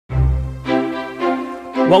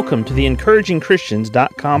Welcome to the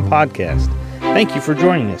EncouragingChristians.com podcast. Thank you for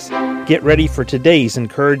joining us. Get ready for today's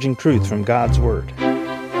encouraging truth from God's Word.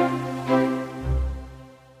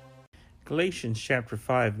 Galatians chapter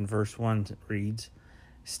 5 and verse 1 reads,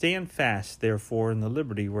 "Stand fast, therefore, in the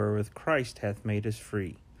liberty wherewith Christ hath made us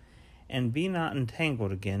free, and be not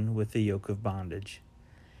entangled again with the yoke of bondage."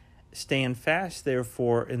 Stand fast,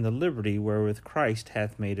 therefore, in the liberty wherewith Christ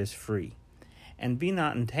hath made us free, and be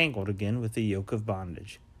not entangled again with the yoke of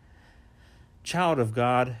bondage. Child of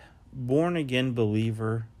God, born-again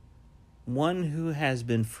believer, one who has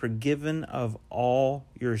been forgiven of all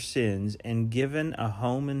your sins and given a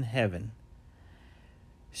home in heaven,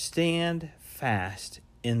 stand fast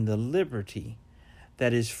in the liberty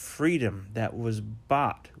that is freedom that was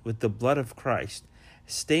bought with the blood of Christ.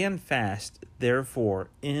 Stand fast, therefore,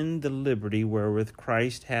 in the liberty wherewith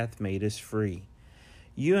Christ hath made us free.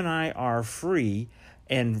 You and I are free,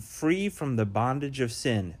 and free from the bondage of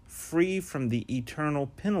sin, free from the eternal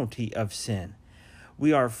penalty of sin.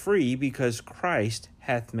 We are free because Christ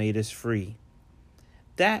hath made us free.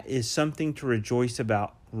 That is something to rejoice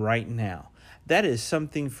about right now. That is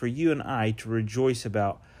something for you and I to rejoice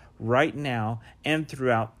about right now and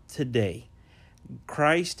throughout today.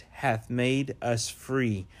 Christ hath made us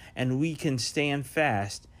free, and we can stand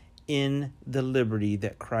fast in the liberty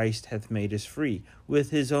that Christ hath made us free.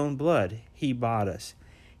 With his own blood, he bought us.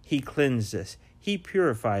 He cleansed us. He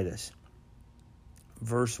purified us.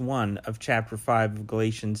 Verse 1 of chapter 5 of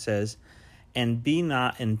Galatians says, "And be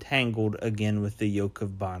not entangled again with the yoke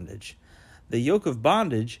of bondage." The yoke of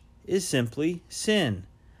bondage is simply sin.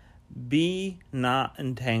 Be not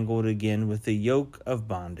entangled again with the yoke of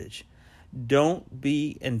bondage. Don't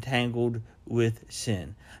be entangled with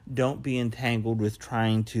sin. Don't be entangled with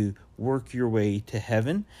trying to work your way to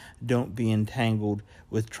heaven. Don't be entangled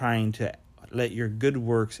with trying to let your good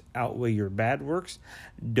works outweigh your bad works.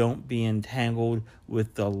 Don't be entangled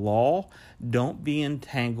with the law. Don't be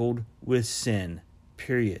entangled with sin,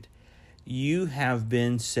 period. You have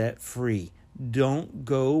been set free. Don't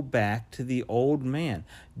go back to the old man.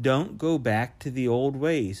 Don't go back to the old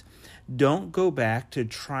ways. Don't go back to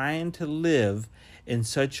trying to live in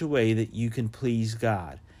such a way that you can please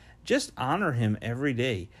God. Just honor him every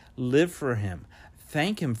day. Live for him.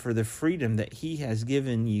 Thank him for the freedom that he has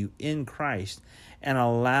given you in Christ, and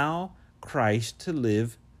allow Christ to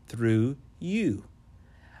live through you.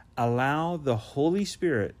 Allow the Holy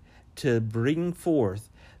Spirit to bring forth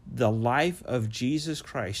the life of Jesus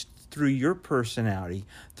Christ through your personality,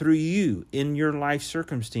 through you in your life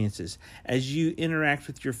circumstances, as you interact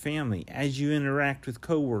with your family, as you interact with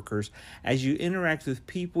coworkers, as you interact with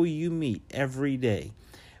people you meet every day.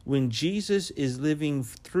 When Jesus is living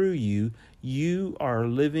through you, you are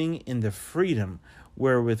living in the freedom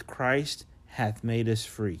wherewith Christ hath made us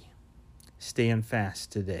free. Stand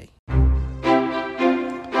fast today.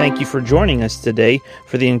 Thank you for joining us today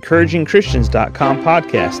for the EncouragingChristians.com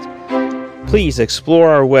podcast. Please explore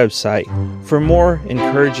our website for more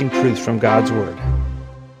encouraging truths from God's Word.